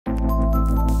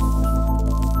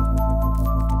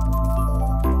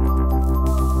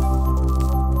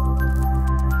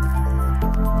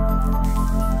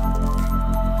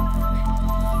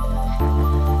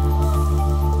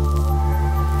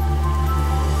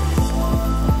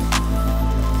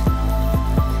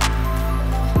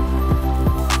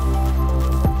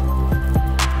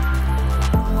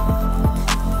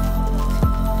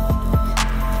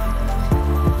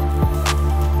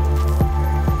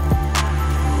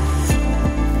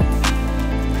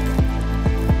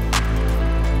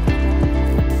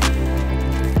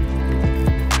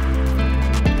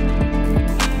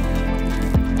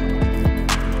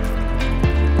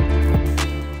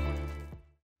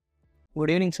Good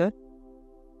evening, sir.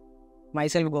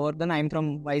 Myself Govardhan. I am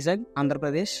from Vizag, Andhra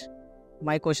Pradesh.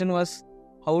 My question was,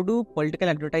 how do political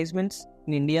advertisements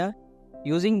in India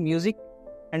using music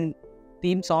and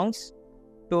theme songs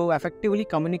to effectively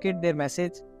communicate their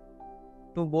message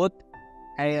to both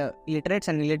literates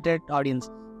and illiterate audience?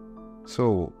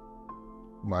 So,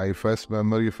 my first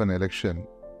memory of an election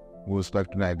goes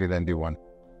back to 1991.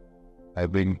 I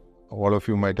think all of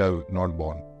you might have not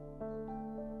born.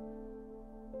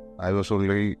 I was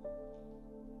only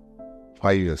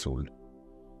 5 years old.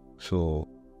 So,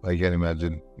 I can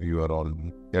imagine you are all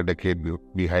a decade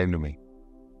behind me.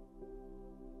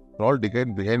 You're all a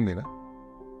decade behind me, na?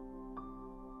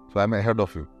 So, I'm ahead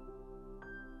of you.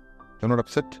 You're not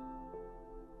upset?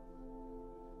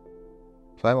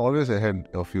 So, I'm always ahead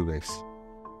of you guys.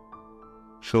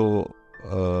 So,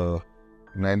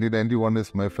 1991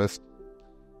 is my first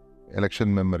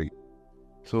election memory.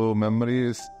 So, memory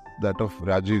is that of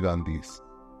Rajiv Gandhi's.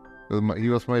 He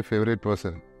was my favorite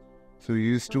person. So, he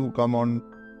used to come on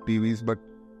TVs, but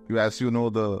as you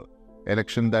know, the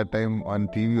election that time on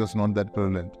TV was not that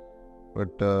prevalent.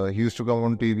 But he used to come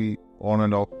on TV on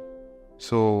and off.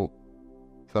 So,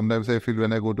 sometimes I feel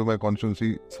when I go to my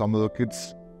constituency, some of the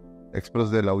kids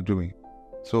express their love to me.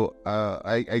 So,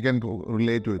 I can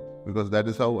relate to it because that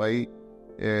is how I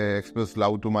express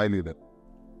love to my leader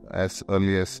as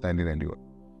early as 1991.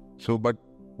 So, but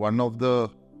one of the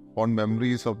fond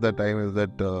memories of that time is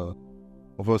that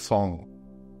of a song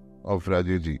of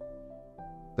Rajivji.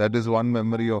 That is one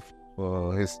memory of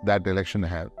that election I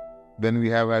have. Then we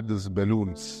have had these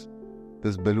balloons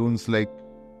like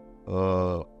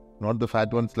not the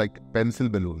fat ones, like pencil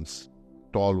balloons,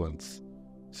 tall ones.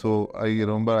 So I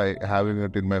remember having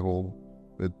it in my home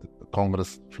with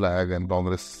Congress flag and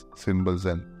Congress symbols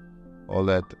and all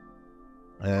that.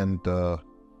 And the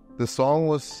song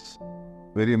was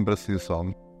very impressive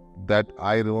song that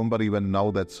I remember even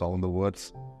now, that song, the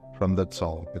words from that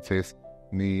song. It says,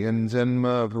 Niyan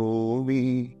Janma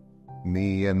Bhumi,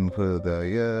 Niyan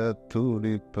Hridaya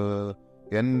Thudippa,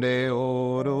 Yende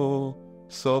Oro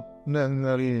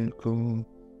Sopnangalkum,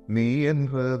 Niyan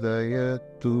Hridaya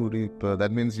Thudippa.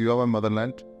 That means you are my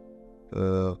motherland,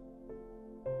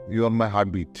 you are my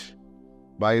heartbeat.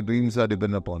 My dreams are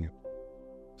dependent upon you.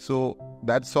 So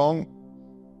that song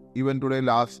even today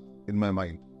lasts in my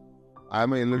mind. I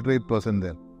am an illiterate person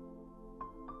then.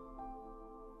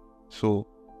 So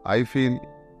I feel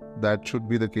that should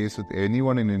be the case with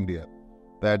anyone in India,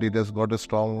 that it has got a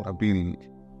strong appeal,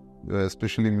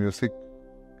 especially music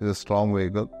is a strong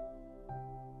vehicle.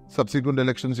 Subsequent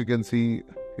elections, you can see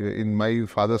in my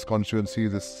father's constituency,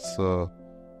 this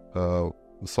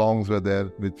songs were there,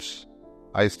 which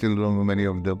I still remember many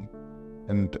of them.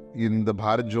 And in the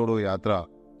Bharat Jodo Yatra,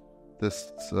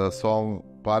 this song,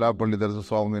 Puthuppally, there's a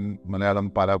song in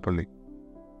Malayalam, Puthuppally.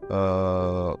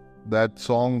 That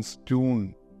song's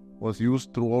tune was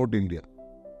used throughout India.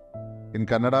 In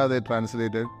Kannada, they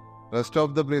translated. Rest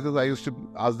of the places, I used to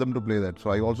ask them to play that. So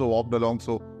I also walked along.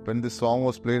 So when this song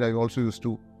was played, I also used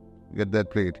to get that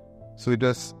played. So it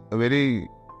was a very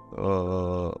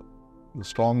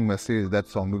strong message, that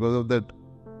song, because of that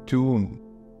tune.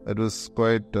 It was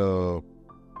quite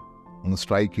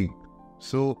striking.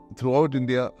 So throughout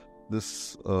India,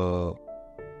 this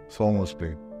song was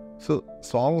played. So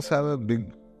songs have a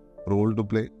big role to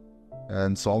play,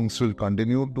 and songs will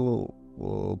continue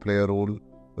to play a role,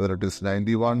 whether it is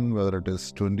 91, whether it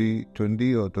is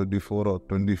 2020 or 24 or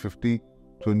 2050,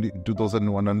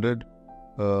 2100.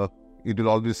 It will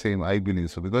all be the same, I believe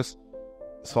so, because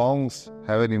songs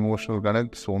have an emotional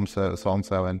connect, songs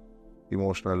have an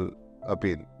emotional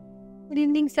appeal. Good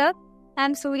evening, sir.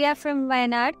 I'm Surya from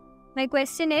Wayanad. My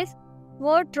question is,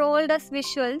 what role does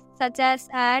visuals such as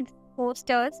ads,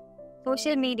 posters,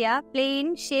 social media play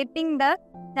in shaping the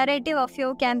narrative of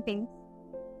your campaign?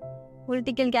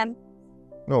 Political campaign?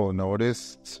 No,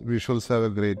 nowadays visuals have a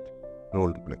great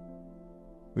role to play.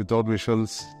 Without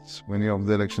visuals, many of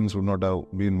the elections would not have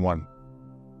been won.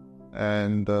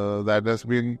 And that has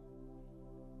been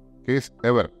the case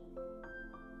ever.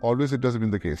 Always it has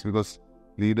been the case, because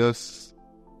leaders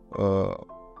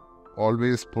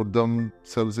always put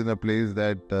themselves in a place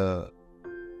that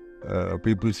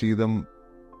people see them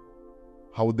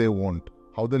how they want.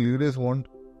 How the leaders want,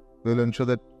 they'll ensure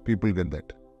that people get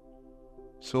that.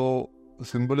 So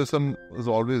symbolism is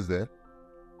always there,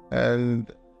 and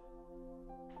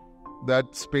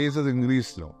that space has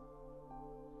increased now.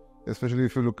 Especially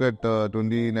if you look at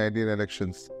 2019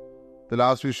 elections. The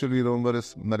last visual we remember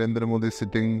is Narendra Modi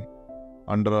sitting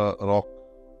under a rock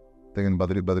thing in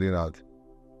Badrinath.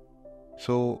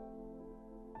 So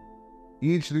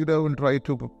each leader will try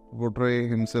to portray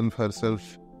himself,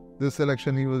 herself, this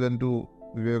election he went to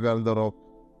Vivekananda Rock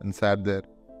and sat there.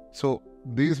 So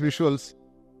these visuals,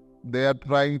 they are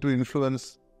trying to influence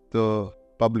the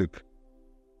public.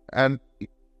 And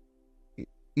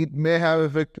it may have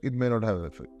effect, it may not have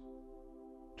effect.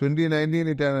 2019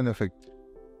 it had an effect.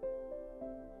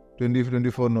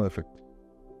 2024 no effect.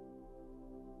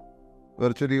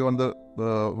 Virtually on the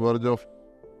verge of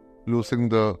losing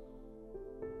the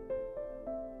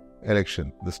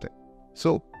election this time.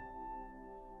 So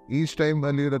each time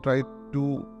a leader tried to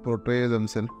portray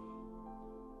themselves,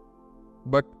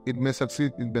 but it may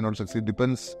succeed, it may not succeed,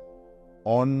 depends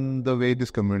on the way it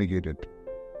is communicated.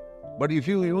 But if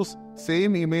you use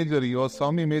same imagery or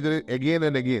some imagery again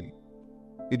and again,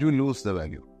 it will lose the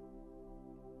value.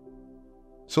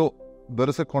 So there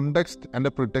is a context and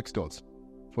a pretext also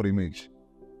for image.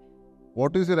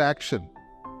 What is your action?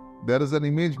 There is an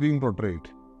image being portrayed.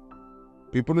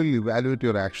 People will evaluate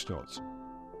your action also.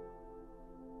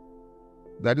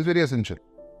 That is very essential.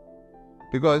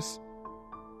 Because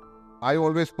I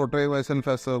always portray myself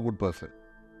as a good person.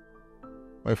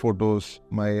 My photos,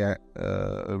 my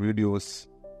videos,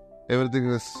 everything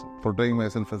is portraying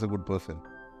myself as a good person.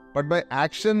 But my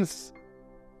actions,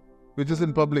 which is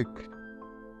in public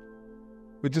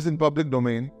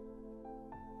domain,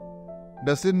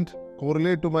 doesn't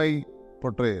correlate to my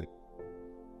portrayal.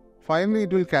 Finally,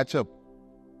 it will catch up,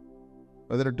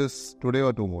 whether it is today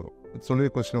or tomorrow. It's only a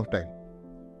question of time.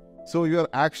 So your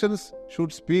actions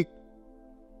should speak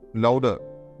louder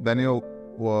than your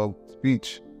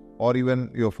speech or even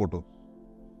your photo.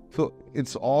 So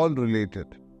it's all related.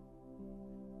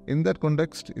 In that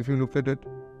context, if you look at it,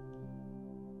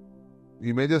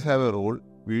 images have a role,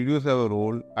 videos have a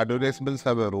role, advertisements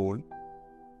have a role.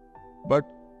 But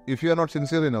if you are not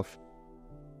sincere enough,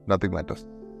 nothing matters.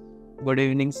 Good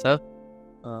evening sir,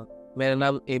 मेरा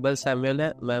नाम able Samuel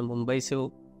है, मैं मुंबई से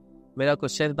हूँ। मेरा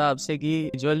question था आपसे कि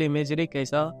विजुअल इमेजरी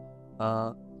कैसा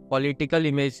पॉलिटिकल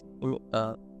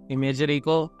इमेजरी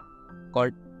को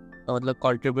मतलब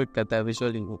कंट्रीब्यूट करता है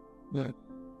विजुअल इमेज।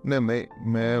 नहीं,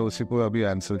 मैं उसी को अभी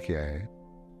आंसर किया है।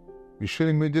 विजुअल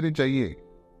इमेजरी चाहिए,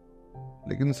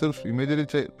 लेकिन सिर्फ इमेजरी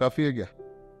काफ़ी है क्या?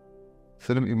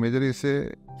 सिर्फ इमेजरी से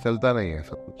चलता नहीं है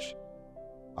सब कुछ।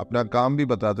 अपना काम भी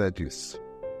बताता है चीज़।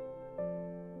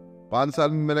 5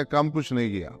 साल में मैंने काम कुछ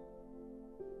नहीं किया,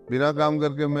 बिना काम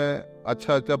करके मैं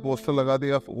अच्छा पोस्टर लगा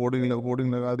दिया,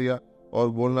 होर्डिंग लगा दिया और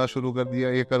बोलना शुरू कर दिया,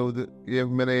 ये करो, ये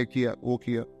मैंने ये किया, वो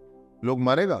किया। लोग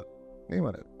मारेगा? नहीं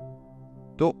मारेगा।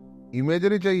 तो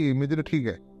इमेजरी चाहिए, इमेजरी ठीक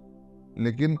है,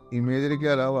 लेकिन इमेजरी के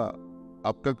अलावा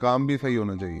आपका काम भी सही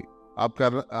होना चाहिए।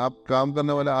 आप काम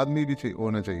करने वाले आदमी भी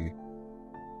होना चाहिए।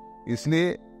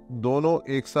 इसलिए दोनों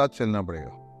एक साथ चलना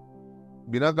पड़ेगा।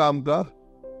 बिना काम का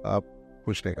आप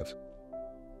कुछ नहीं कर सकते।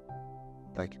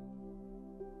 Thank you.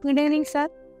 Good evening, sir.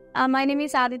 My name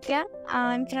is Aditya.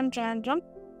 I'm from Trivandrum.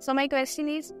 So my question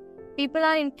is, people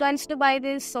are influenced by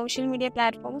these social media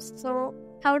platforms. So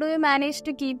how do you manage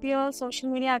to keep your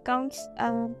social media accounts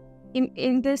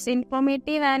in this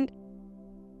informative and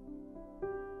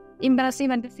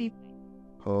impressive at the same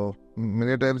time?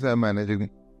 Many times I'm managing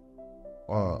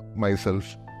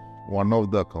myself one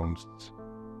of the accounts.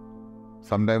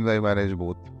 Sometimes I manage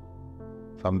both.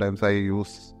 Sometimes I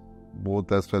use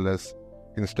both as well as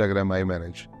Instagram I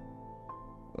manage.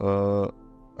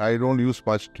 I don't use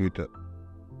much Twitter,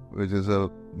 which is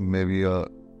maybe a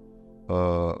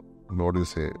what do you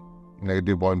say,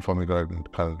 negative point for me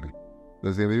currently.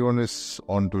 Because everyone is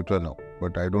on Twitter now,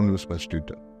 but I don't use much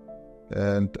Twitter.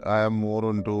 And I am more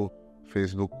onto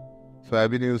Facebook. So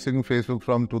I've been using Facebook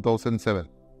from 2007.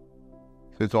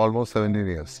 So it's almost 17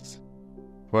 years.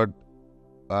 But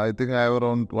I think I have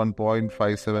around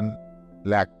 1.57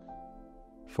 lakh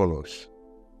followers.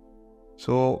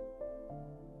 So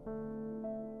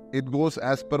it goes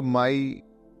as per my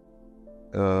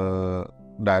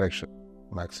direction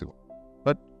maximum.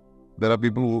 But there are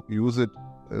people who use it,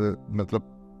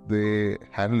 they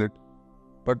handle it.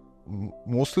 But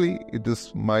mostly it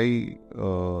is my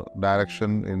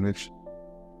direction in which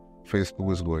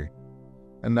Facebook is going.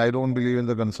 And I don't believe in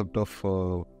the concept of,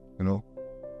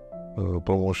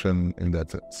 promotion in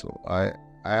that sense. So I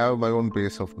have my own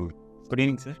pace of doing. Good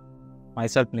evening, sir.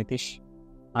 Myself, Nitish.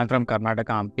 I'm from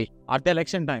Karnataka, MP. At the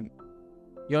election time,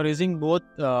 you're using both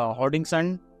hoardings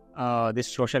and this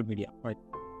social media, right?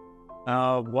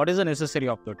 What is the necessary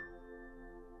of that?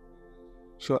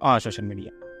 Social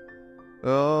media.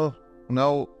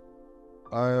 Now,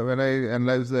 when I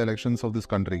analyze the elections of this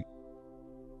country,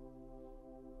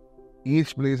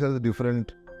 each place has a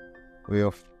different way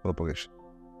of propagation.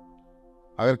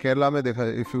 अगर केरला में देखा,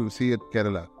 if you see it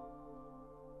Kerala,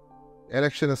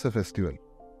 election is a festival.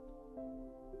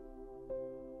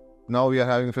 Now we are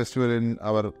having a festival in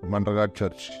our Mattakkara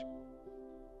church.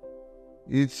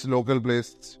 Each local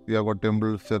place, we have got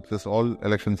temples, churches, all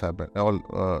elections happen,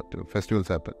 all festivals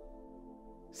happen.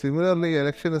 Similarly,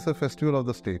 election is a festival of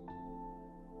the state.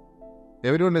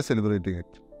 Everyone is celebrating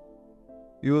it.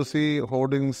 You will see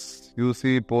hoardings, you will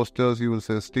see posters, you will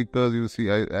see stickers, you will see,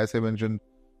 as I mentioned,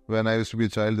 when I used to be a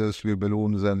child, there used to be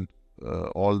balloons and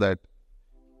all that.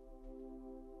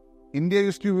 India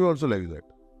used to be also like that.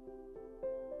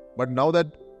 But now that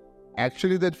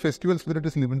actually that festival spirit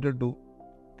is limited to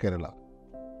Kerala.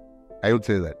 I would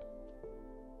say that.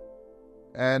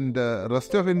 And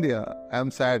rest of India, I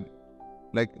am sad.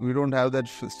 Like, we don't have that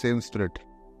same spirit.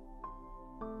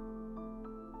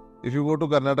 If you go to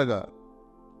Karnataka,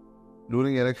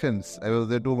 during elections, I was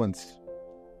there 2 months.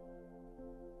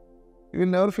 You will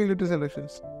never feel it is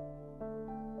elections.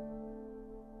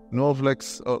 No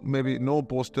flex, or maybe no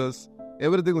posters.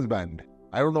 Everything was banned.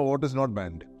 I don't know what is not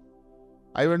banned.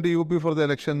 I went to UP for the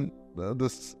election,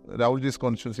 this Rahulji's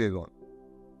constituency is gone.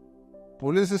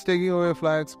 Police is taking away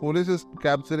flags, police is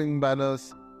capturing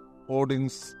banners,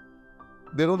 hoardings.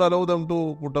 They don't allow them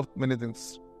to put up many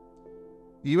things.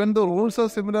 Even the rules are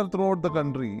similar throughout the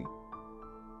country,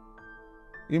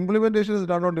 implementation is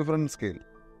done on different scale.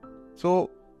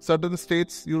 So, certain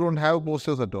states, you don't have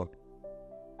posters at all.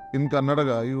 In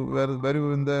Karnataka, where you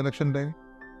were in the election time?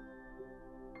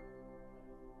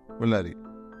 Bellary.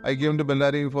 I came to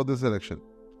Bellary for this election.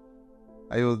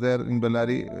 I was there in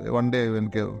Bellary. One day I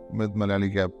went with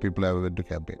Malayali people, I went to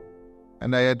campaign.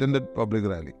 And I attended public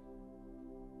rally.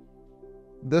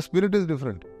 The spirit is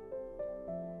different.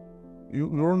 You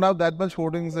don't have that much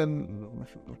hoardings, and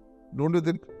don't you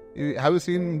think?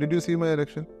 Did you see my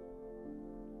election?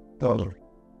 No.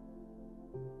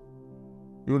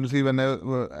 You will see when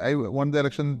I won the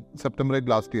election September 8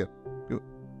 last year.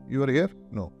 You were here?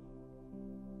 No.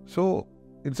 So,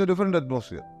 it's a different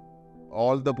atmosphere.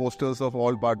 All the posters of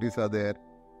all parties are there.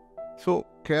 So,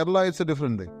 Kerala, it's a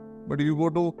different thing. But you go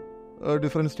to a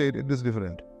different state, it is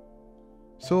different.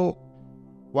 So,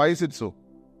 why is it so?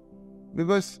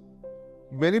 Because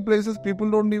many places people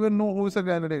don't even know who is a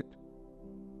candidate.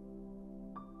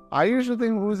 I used to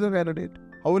think, who is a candidate?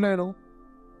 How will I know?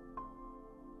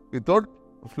 Without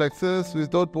flexes,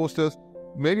 without posters,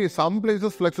 maybe some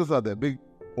places flexes are there, big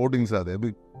hoardings are there,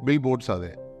 big billboards are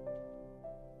there.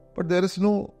 But there is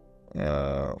no,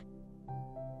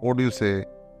 what do you say,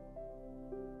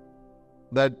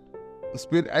 that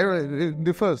spirit, it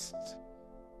differs.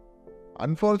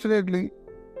 Unfortunately,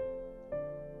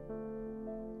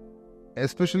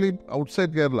 especially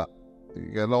outside Kerala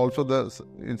also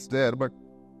it's there, but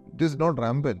it is not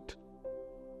rampant.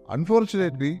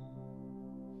 Unfortunately,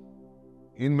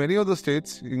 in many of the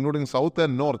states, including South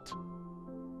and North,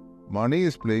 money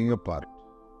is playing a part.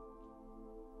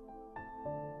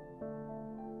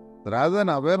 Rather than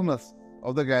awareness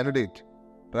of the candidate,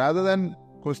 rather than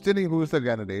questioning who is the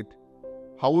candidate,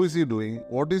 how is he doing,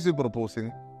 what is he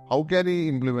proposing, how can he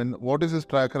implement, what is his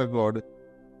track record,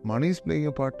 money is playing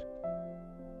a part.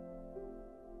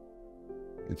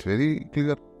 It's very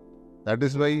clear. That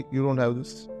is why you don't have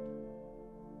this.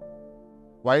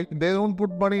 Why they don't put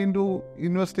money into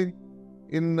investing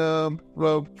in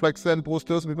flex and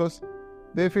posters? Because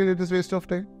they feel it is waste of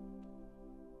time.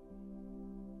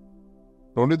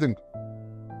 Don't you think?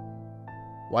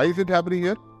 Why is it happening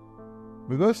here?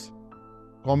 Because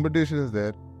competition is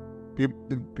there.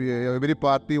 Every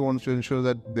party wants to ensure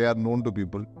that they are known to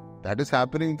people. That is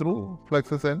happening through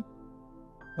flexes and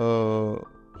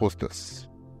posters.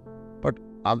 But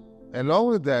along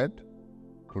with that,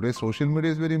 today social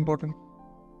media is very important.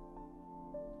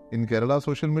 In Kerala,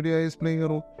 social media is playing a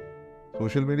role.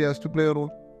 Social media has to play a role.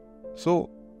 So,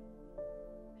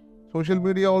 social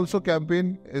media also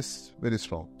campaign is very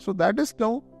strong. So, that is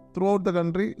now throughout the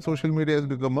country, social media has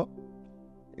become an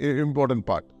important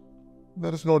part.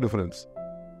 There is no difference.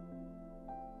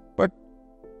 But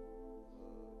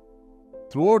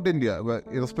throughout India,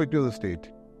 irrespective of the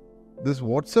state, this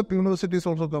WhatsApp universities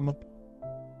also come up,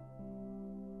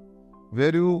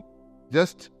 where you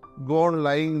just go on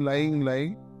lying,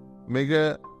 make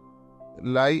a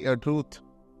lie a truth,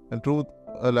 and truth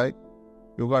a lie.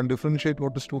 You can't differentiate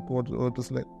what is truth, what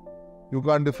is lie. You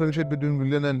can't differentiate between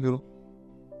villain and hero.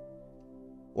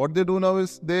 What they do now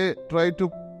is they try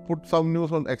to put some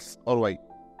news on X or Y.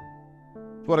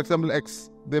 For example, X,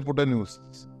 they put a news.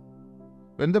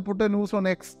 When they put a news on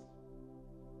X,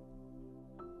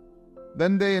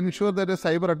 then they ensure that a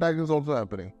cyber attack is also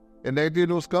happening. A negative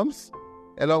news comes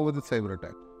along with the cyber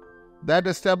attack. That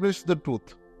establishes the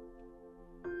truth.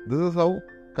 This is how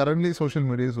currently social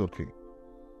media is working.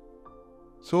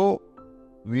 So,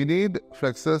 we need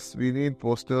flexes, we need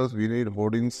posters, we need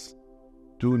hoardings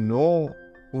to know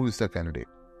who is the candidate.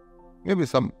 Maybe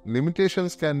some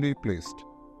limitations can be placed.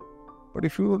 But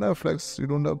if you don't have flex, you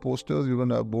don't have posters, you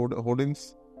don't have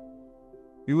hoardings,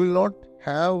 you will not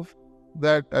have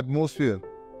that atmosphere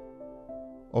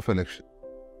of election.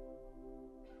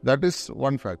 That is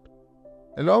one fact.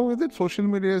 Along with it, social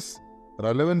media is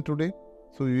relevant today.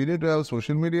 So you need to have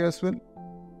social media as well.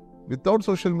 Without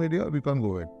social media, we can't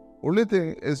go ahead. Only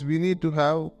thing is we need to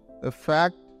have a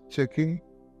fact-checking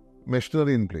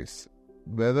machinery in place.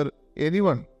 Whether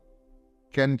anyone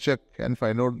can check and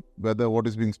find out whether what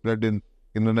is being spread in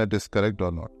internet is correct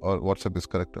or not, or WhatsApp is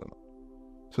correct or not.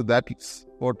 So that is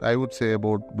what I would say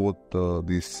about both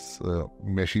these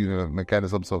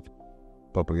mechanisms of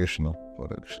propagation of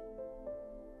election.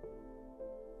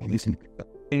 Good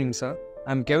evening, sir.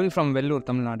 I'm Kevin from Vellore,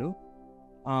 Tamil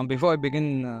Nadu. Before I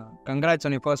begin, congrats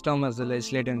on your first term as a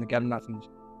legislator in the Cabinet Assembly.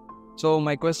 So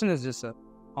my question is this, sir.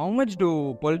 How much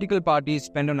do political parties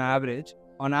spend on average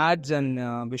on ads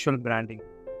and visual branding?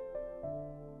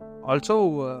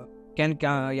 Also, can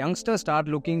youngsters start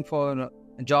looking for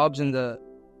jobs in the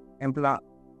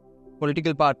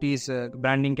political parties'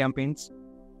 branding campaigns?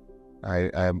 I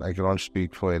cannot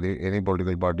speak for any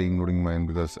political party, including mine,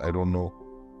 because I don't know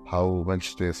how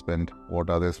much they spend, what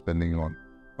are they spending on.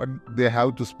 But they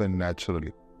have to spend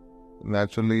naturally.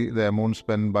 Naturally, the amount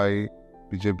spent by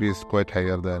BJP is quite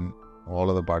higher than all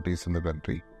other parties in the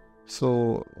country.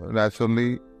 So,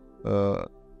 naturally,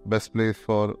 best place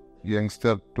for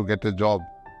youngster to get a job,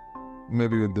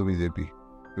 maybe with the BJP,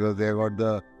 because they got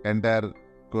the entire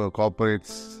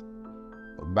corporates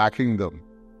backing them,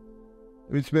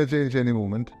 which may change any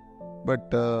moment,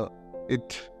 but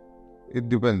it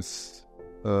depends.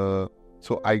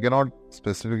 So I cannot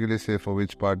specifically say for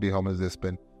which party how much they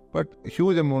spend, but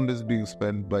huge amount is being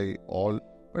spent by all,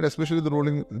 but especially the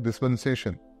ruling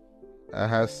dispensation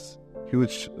has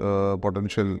huge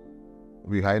potential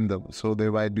behind them, so they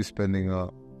might be spending a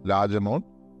large amount,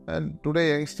 and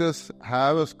today youngsters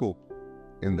have a scope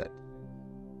in that.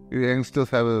 Youngsters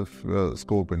have a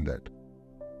scope in that.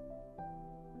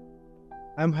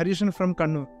 I'm Harishan from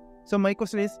Kannur. So my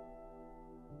question is,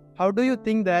 how do you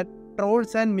think that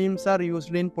trolls and memes are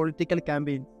used in political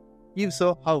campaigns? If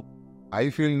so, how? I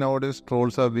feel nowadays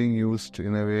trolls are being used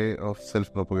in a way of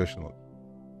self-propagation.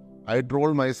 I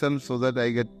troll myself so that I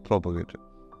get propagated.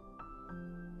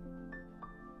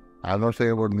 I'm not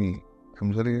saying about me.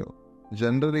 I'm saying you.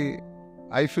 Generally,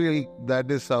 I feel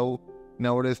that is how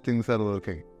nowadays things are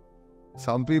working.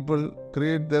 Some people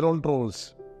create their own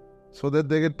trolls so that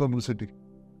they get publicity.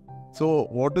 So,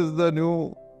 what is the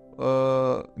new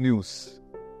news?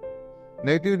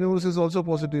 Negative news is also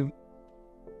positive.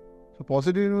 So,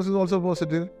 positive news is also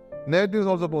positive. Negative is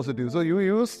also positive. So, you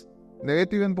use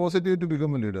negative and positive to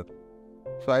become a leader.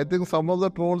 So, I think some of the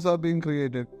trolls are being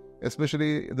created,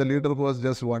 especially the leader who has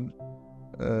just won.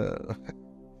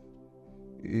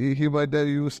 He might have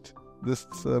used this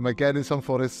mechanism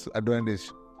for his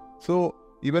advantage. So,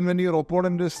 even when your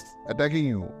opponent is attacking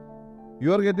you,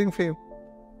 you are getting fame.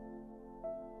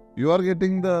 You are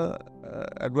getting the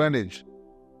advantage.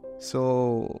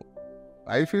 So,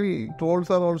 I feel trolls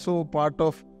are also part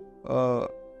of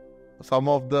some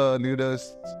of the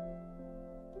leaders'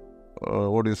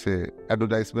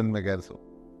 advertisement mechanism.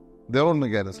 Their own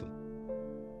mechanism.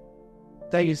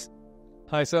 Thanks.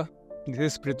 Hi, sir.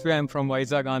 This is Prithvi. I'm from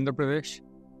Vizag, Andhra Pradesh.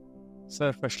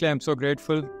 Sir, firstly, I'm so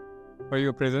grateful for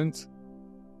your presence.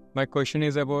 My question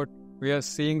is about, we are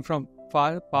seeing from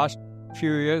past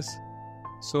few years,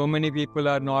 so many people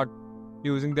are not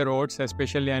using the roads,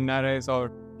 especially NRIs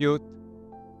or youth.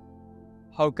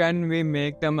 How can we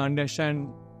make them understand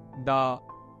the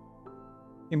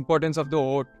importance of the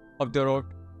road?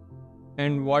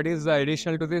 And what is the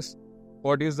additional to this?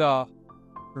 What is the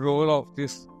role of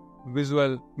this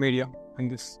visual media in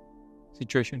this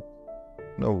situation?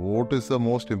 Now, vote is the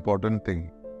most important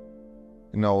thing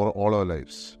in all our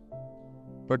lives.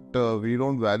 But we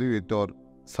don't value it, or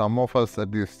some of us,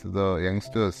 at least the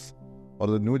youngsters or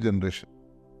the new generation,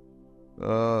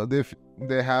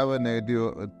 they have a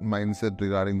negative mindset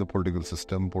regarding the political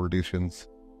system, politicians,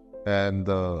 and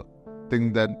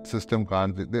think that system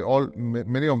can't.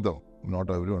 Many of them, not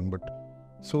everyone, but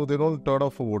so they don't turn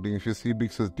off for voting. If you see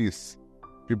big cities,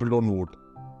 people don't vote,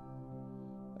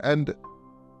 and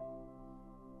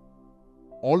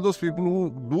all those people who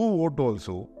do vote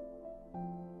also,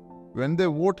 when they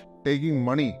vote taking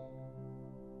money,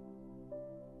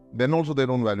 then also they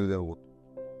don't value their vote.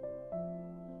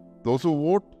 Those who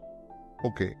vote,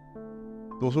 okay.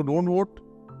 Those who don't vote,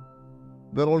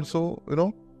 they're also,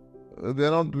 they're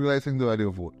not realizing the value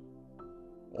of vote.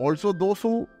 Also, those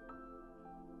who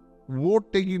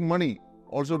vote taking money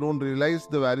also don't realize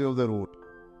the value of their vote.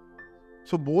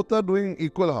 So both are doing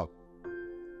equal harm.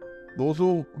 Those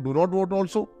who do not vote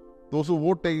also, those who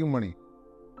vote taking money.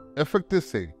 Effect is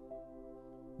same.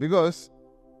 Because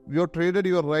you have traded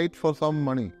your right for some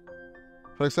money.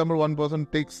 For example, one person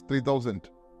takes 3,000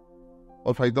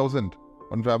 or 5,000.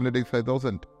 One family takes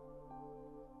 5,000.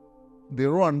 They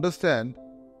don't understand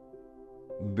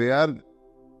they are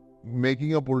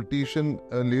making a politician,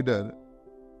 a leader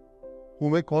who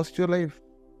may cost your life.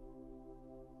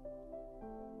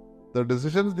 The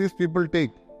decisions these people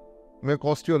take may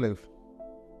cost your life.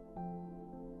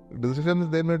 Decisions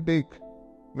they may take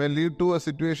may lead to a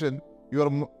situation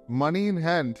your money in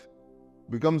hand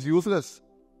becomes useless.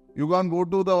 You can't go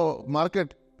to the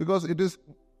market because it is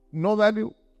no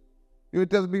value.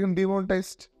 It has become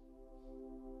demonetized.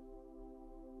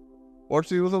 What's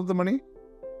the use of the money?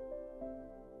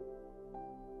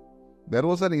 There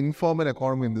was an informal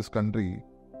economy in this country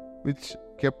which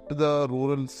kept the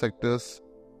rural sectors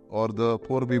or the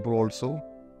poor people also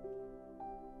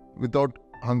without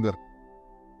hunger.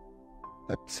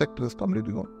 That sector is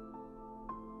completely gone.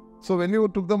 So when you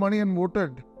took the money and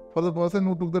voted for the person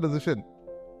who took the decision,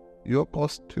 you have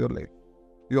cost your life.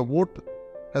 Your vote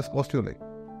has cost your life.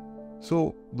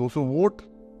 So those who vote,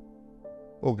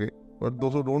 okay, but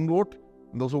those who don't vote,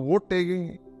 those who vote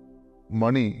taking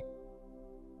money,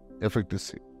 effect is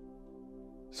same.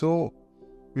 So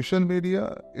visual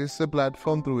media is a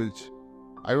platform through which,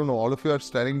 I don't know, all of you are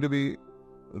studying to be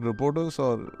reporters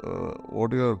or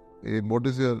what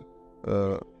is your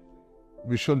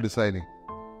visual designing.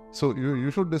 So you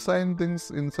should design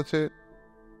things in such a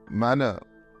manner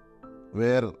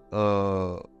where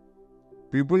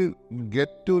people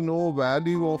get to know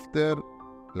value of their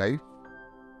life,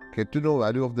 get to know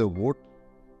value of their vote,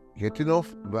 get to know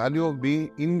value of being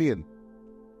Indian.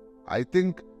 I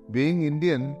think being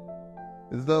Indian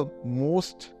is the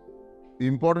most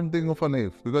important thing of our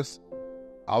life because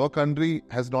our country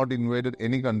has not invaded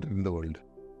any country in the world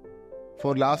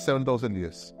for last 7,000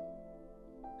 years.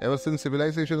 Ever since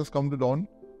civilization has come to dawn,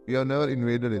 we have never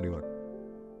invaded anyone.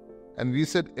 And we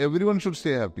said everyone should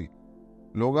stay happy.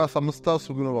 Loga samasta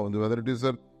sukhino bhavantu. Whether it is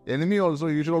an enemy also,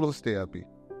 you should also stay happy.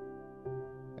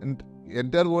 And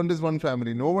entire world is one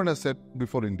family. No one has said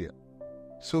before India.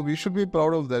 So we should be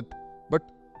proud of that. But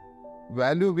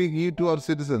value we give to our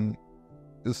citizen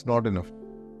is not enough.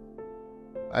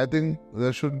 I think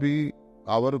there should be,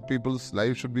 our people's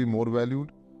life should be more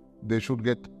valued. They should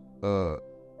get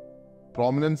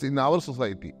prominence in our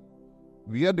society.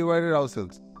 We are divided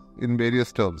ourselves in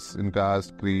various terms, in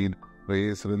caste, creed,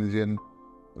 race, religion,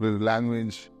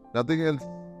 language, nothing else.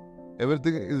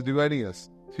 Everything is dividing us.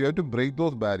 So you have to break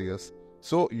those barriers.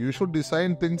 So you should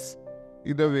design things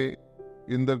in a way,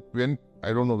 when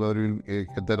I don't know whether you will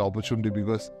get that opportunity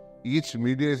because each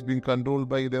media is being controlled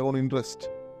by their own interest.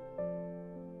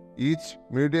 Each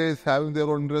media is having their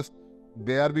own interest.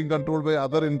 They are being controlled by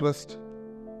other interest.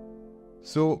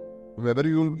 So whether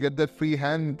you will get that free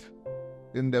hand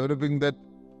in developing that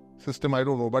system, I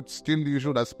don't know. But still you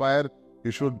should aspire,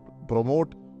 you should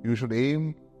promote, you should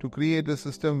aim to create a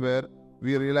system where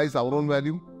we realize our own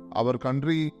value. Our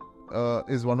country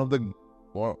is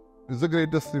the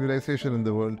greatest civilization in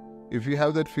the world. If we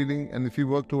have that feeling and if we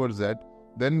work towards that,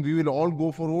 then we will all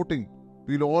go for voting.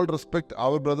 We will all respect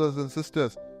our brothers and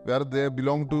sisters, whether they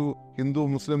belong to Hindu,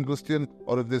 Muslim, Christian,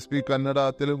 or if they speak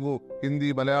Kannada, Telugu,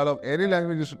 Hindi, Malayalam, any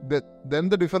language, then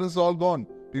the difference is all gone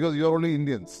because you are only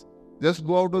Indians. Just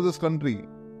go out of this country.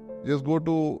 Just go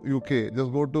to UK.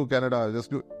 Just go to Canada.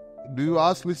 Do you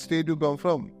ask which state you come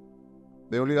from?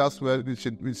 They only ask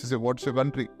what's your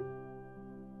country?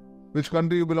 Which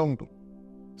country you belong to?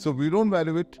 So we don't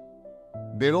value it.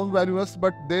 They don't value us,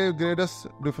 but they grade us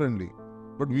differently.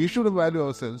 But we should value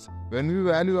ourselves. When we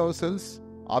value ourselves,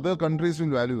 other countries will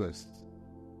value us.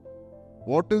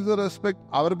 What is the respect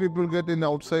our people get in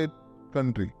outside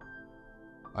country?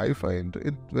 I find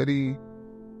it very,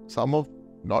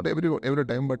 not every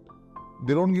time, but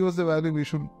they don't give us the value we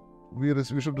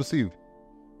should receive.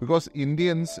 Because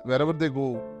Indians, wherever they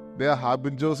go, they are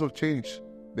harbingers of change.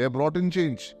 They have brought in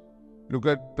change. Look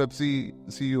at Pepsi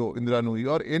CEO Indira Nooyi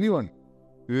or anyone.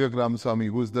 Vivek Ramaswamy,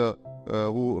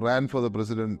 who ran for the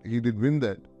president, he did win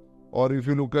that. Or if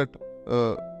you look at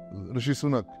Rishi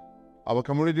Sunak, our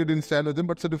community didn't stand with him,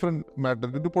 but it's a different matter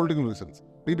due to political reasons.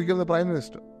 He became the Prime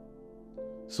Minister.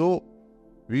 So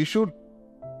we should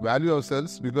value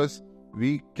ourselves because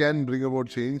we can bring about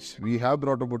change. We have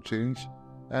brought about change.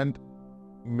 And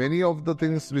many of the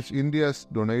things which India has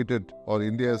donated or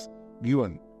India has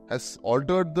given has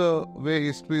altered the way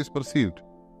history is perceived.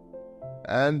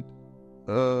 And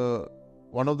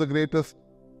one of the greatest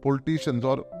politicians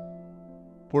or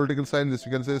political scientists,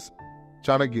 you can say, is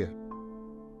Chanakya.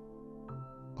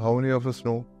 How many of us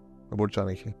know about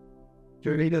Chanakya?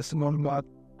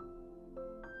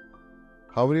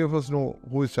 How many of us know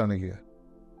who is Chanakya?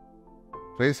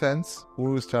 Raise hands.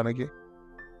 Who is Chanakya?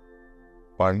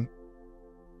 1,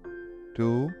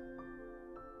 2.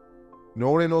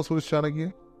 Nobody knows who is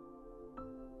Chanakya?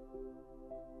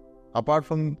 Apart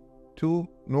from 2,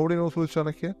 nobody knows who is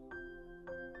Chanakya?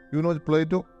 You know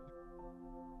Plato?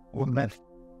 Woman.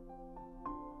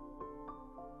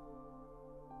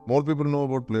 More people know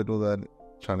about Plato than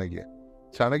Chanakya.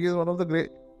 Chanakya is one of the great...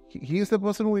 He is the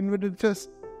person who invented chess.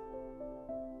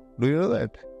 Do you know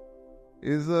that? He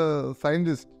is a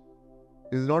scientist.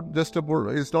 He is not just a...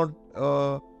 He is not...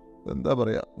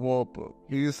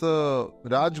 he is a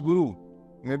Rajguru.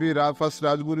 Maybe first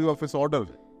Rajguru of his order.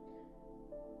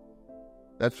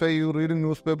 That's why you read in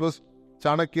newspapers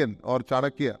Chanakyan or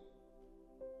Chanakya.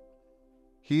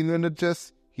 He invented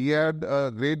chess. He had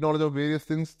great knowledge of various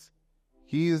things.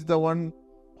 He is the one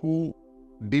who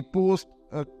deposed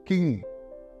a king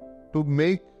to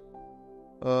make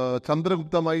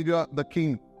Chandragupta Maurya the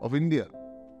king of India.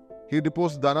 He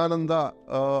deposed Dhanananda.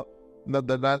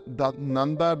 The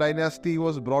Nanda dynasty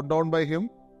was brought down by him,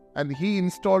 and he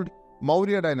installed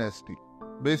Maurya dynasty.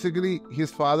 Basically,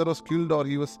 his father was killed or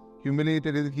he was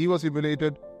humiliated. He was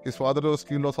humiliated. His father was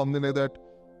killed or something like that.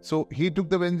 So he took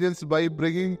the vengeance by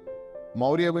bringing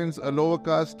Maurya means a lower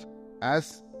caste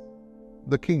as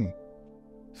the king.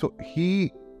 So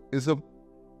he is a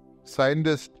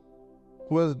scientist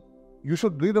who has... You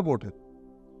should read about it.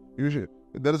 You should.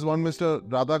 There is one Mr.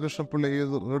 Radhakrishna Pillai. He has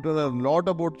written a lot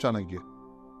about Chanakya.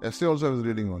 Yesterday also I was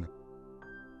reading on it.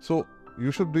 So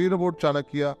you should read about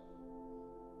Chanakya.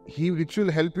 Which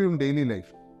will help you in daily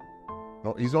life.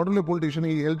 No, he's not only a politician,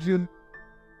 he helps you in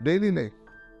daily life.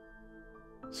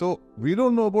 So we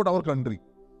don't know about our country.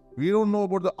 We don't know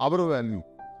about our value.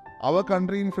 Our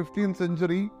country in 15th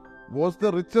century was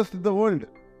the richest in the world.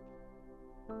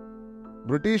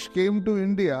 British came to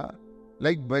India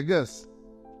like beggars.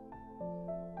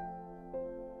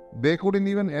 They couldn't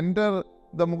even enter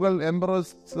the Mughal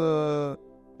emperor's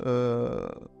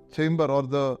chamber or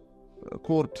the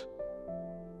court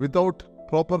without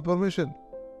proper permission.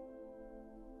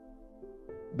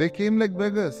 They came like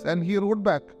beggars, and he wrote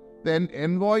back. The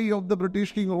envoy of the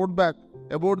British king wrote back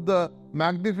about the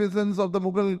magnificence of the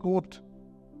Mughal court.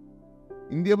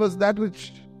 India was that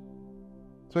rich.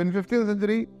 So in 15th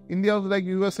century, India was like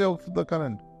USA of the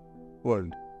current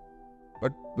world.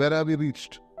 But where have we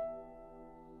reached?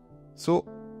 So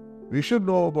we should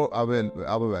know about our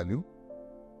value.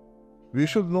 We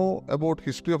should know about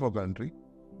history of our country.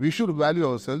 We should value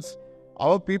ourselves.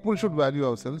 Our people should value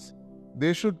ourselves.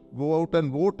 They should go out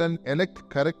and vote and elect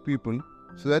correct people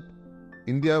so that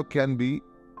India can be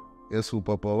a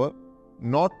superpower.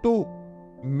 Not to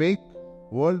make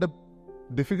world a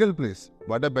difficult place,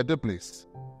 but a better place.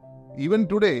 Even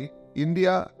today,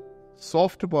 India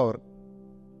soft power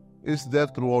is there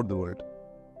throughout the world.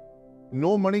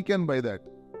 No money can buy that.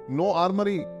 No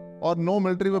armory or no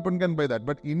military weapon can buy that.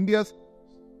 But India's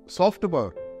soft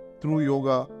power through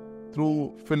yoga,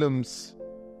 through films,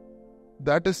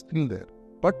 that is still there.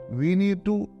 But we need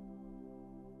to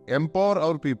empower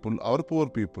our people, our poor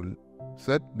people,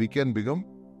 so that we can become...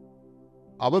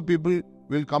 Our people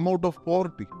will come out of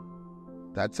poverty.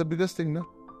 That's the biggest thing, no?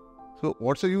 So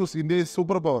what's the use? India is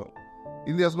superpower.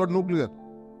 India has got nuclear.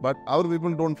 But our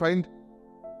people don't find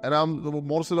a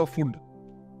morsel of food.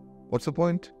 What's the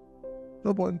point?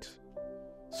 No point.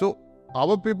 So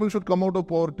our people should come out of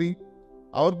poverty.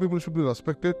 Our people should be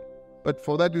respected. But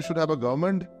for that, you should have a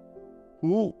government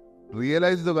who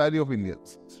realize the value of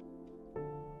Indians.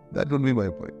 That would be my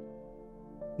point.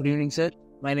 Good evening, sir.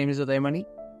 My name is Karimpany.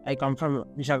 I come from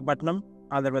Visakhapatnam,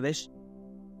 Andhra Pradesh.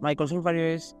 My question for you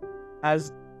is,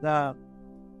 as the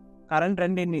current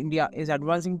trend in India is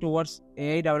advancing towards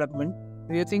AI development,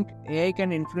 do you think AI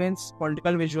can influence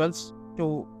political visuals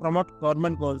to promote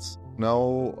government goals?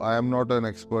 Now, I am not an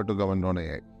expert to comment on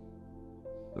AI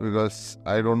because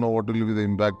I don't know what will be the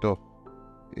impact of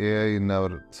AI in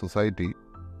our society.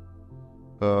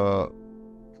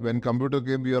 When computer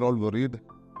came, we are all worried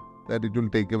that it will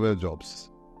take away jobs.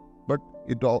 But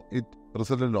it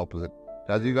resulted opposite.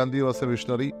 Rajiv Gandhi was a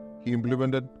visionary. He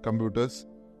implemented computers.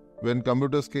 When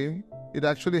computers came, it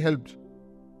actually helped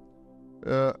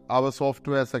our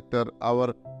software sector,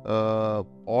 our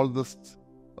all the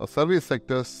service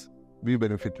sectors, we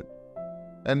benefited.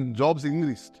 And jobs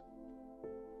increased.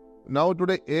 Now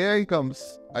today AI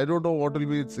comes, I don't know what will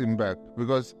be its impact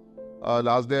because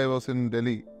last day I was in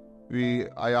Delhi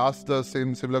I asked the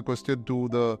similar question to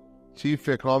the chief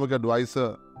economic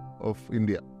advisor of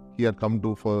India. He had come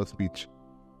to for a speech.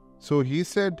 So he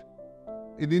said,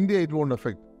 in India it won't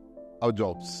affect our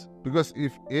jobs, because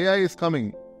if AI is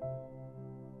coming,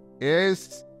 AI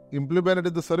is implemented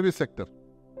in the service sector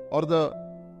or the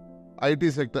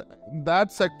IT sector,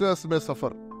 that sectors may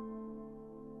suffer.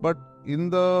 But in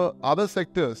the other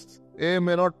sectors, AI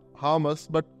may not harm us,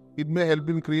 but it may help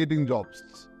in creating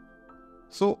jobs.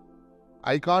 So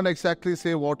I can't exactly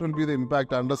say what will be the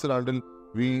impact unless and until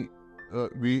we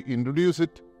introduce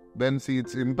it, then see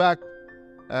its impact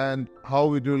and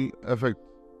how it will affect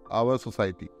our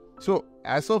society. So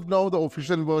as of now, the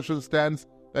official version stands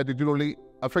that it will only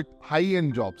affect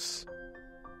high-end jobs.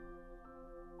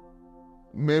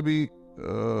 Maybe,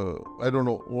 I don't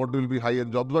know what will be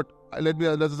high-end jobs, but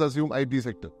let's assume IT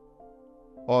sector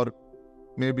or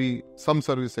maybe some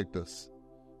service sectors.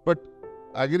 But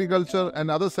agriculture and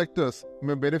other sectors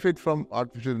may benefit from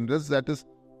artificial intelligence. That is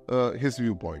his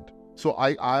viewpoint. So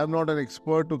I am not an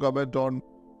expert to comment on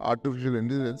artificial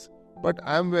intelligence, but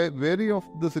I am wary of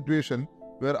the situation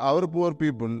where our poor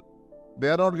people, they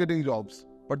are not getting jobs,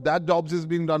 but that jobs is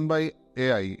being done by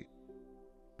AI.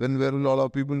 Then where will all our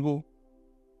people go?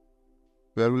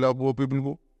 Where will our poor people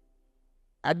go?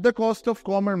 At the cost of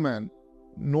common man,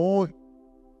 no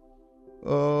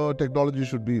technology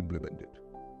should be implemented.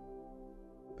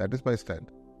 That is my stand.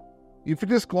 If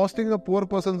it is costing a poor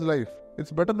person's life,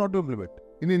 it's better not to implement.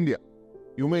 In India,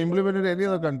 you may implement it in any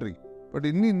other country, but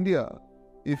in India,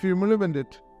 if you implement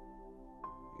it,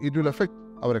 it will affect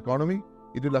our economy,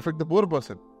 it will affect the poor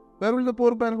person. Where will the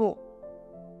poor man go?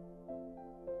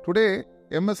 Today,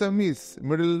 MSMEs,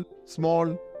 middle,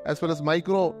 small, as well as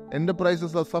micro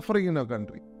enterprises are suffering in our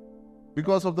country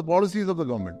because of the policies of the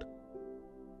government.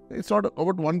 It's not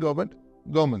about one government,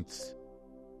 governments.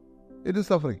 It is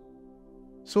suffering.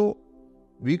 So,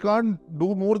 we can't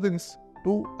do more things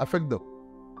to affect them.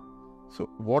 So,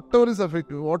 whatever is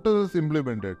affected, whatever is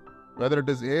implemented, whether it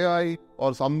is AI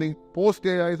or something,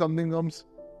 post-AI something comes,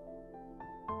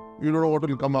 you don't know what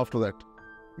will come after that.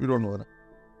 You don't know.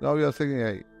 Now we are saying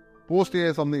AI.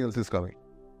 Post-AI something else is coming.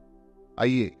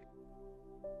 IA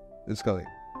is coming.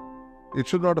 It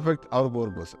should not affect our poor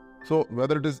person. So,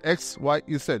 whether it is X, Y,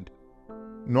 Z,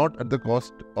 not at the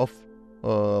cost of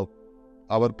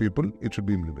our people, it should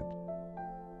be implemented.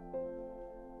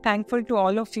 Thankful to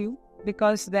all of you,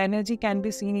 because the energy can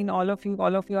be seen in all of you.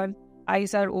 All of your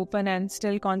eyes are open and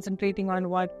still concentrating on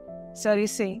what Sir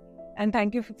is saying. And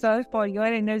thank you, Sir, for your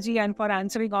energy and for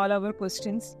answering all our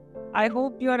questions. I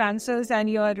hope your answers and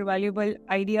your valuable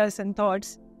ideas and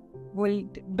thoughts will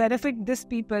benefit these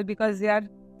people, because they are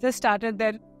just started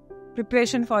their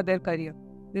preparation for their career.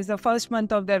 This is the first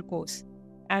month of their course.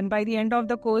 And by the end of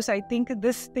the course, I think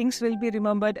these things will be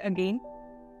remembered again.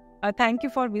 Thank you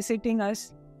for visiting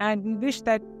us, and we wish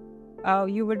that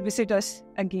you would visit us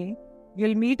again.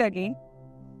 We'll meet again.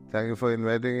 Thank you for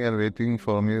inviting and waiting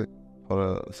for me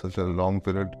for such a long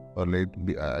period, or late.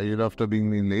 Even after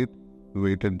being late, we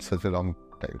waited such a long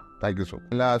time. Thank you so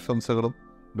much.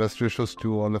 Best wishes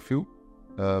to all of you.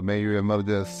 May you emerge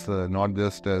as not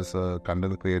just as a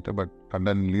content creator, but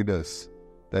content leaders.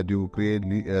 That you create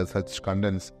such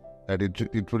contents that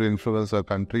it will influence our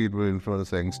country, it will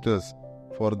influence youngsters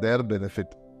for their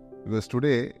benefit. Because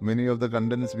today, many of the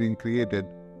contents being created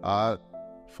are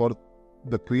for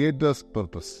the creator's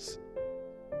purpose.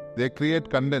 They create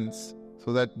contents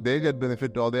so that they get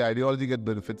benefit, or their ideology get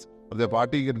benefits, or their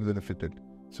party get benefited.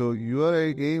 So your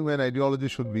aim and ideology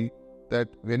should be that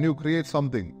when you create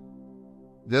something,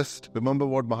 just remember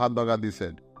what Mahatma Gandhi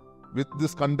said. With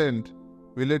this content,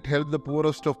 will it help the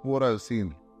poorest of poor I have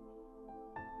seen?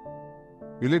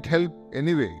 Will it help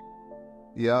anyway?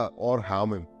 Yeah, or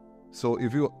harm him? So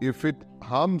if it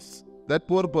harms that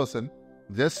poor person,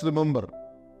 just remember,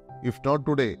 if not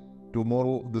today,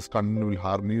 tomorrow this content will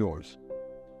harm you also.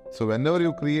 So whenever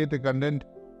you create a content,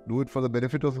 do it for the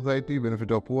benefit of society,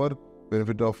 benefit of poor,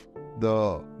 benefit of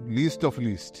the least of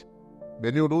least.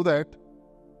 When you do that,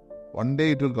 one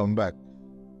day it will come back.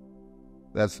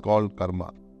 That's called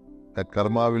karma. That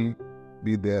karma will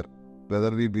be there.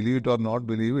 Whether we believe it or not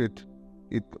believe it,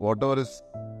 whatever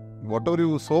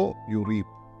you sow, you reap.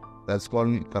 That's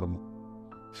called karma.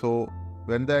 So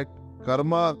when that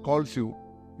karma calls you,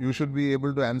 you should be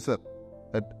able to answer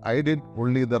that I did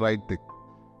only the right thing.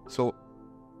 So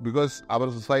because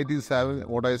our society is having,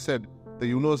 what I said, the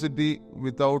university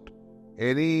without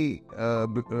any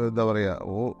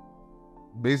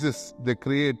basis, they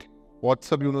create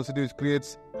WhatsApp university which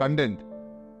creates content.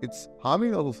 It's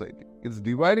harming our society. It's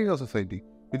dividing our society.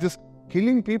 It is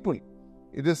killing people.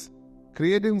 It is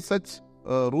creating such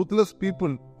ruthless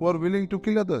people who are willing to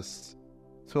kill others.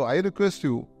 So I request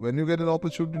you, when you get an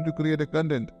opportunity to create a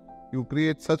content, you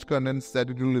create such contents that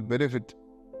it will benefit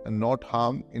and not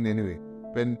harm in any way.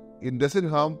 When it doesn't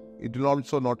harm, it will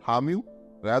also not harm you.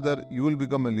 Rather, you will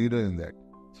become a leader in that.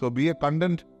 So be a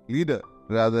content leader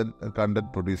rather than a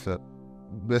content producer.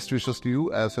 Best wishes to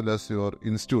you as well as your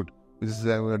institute, which is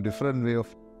a different way of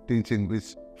teaching,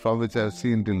 from which I have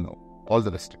seen till now. All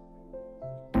the best.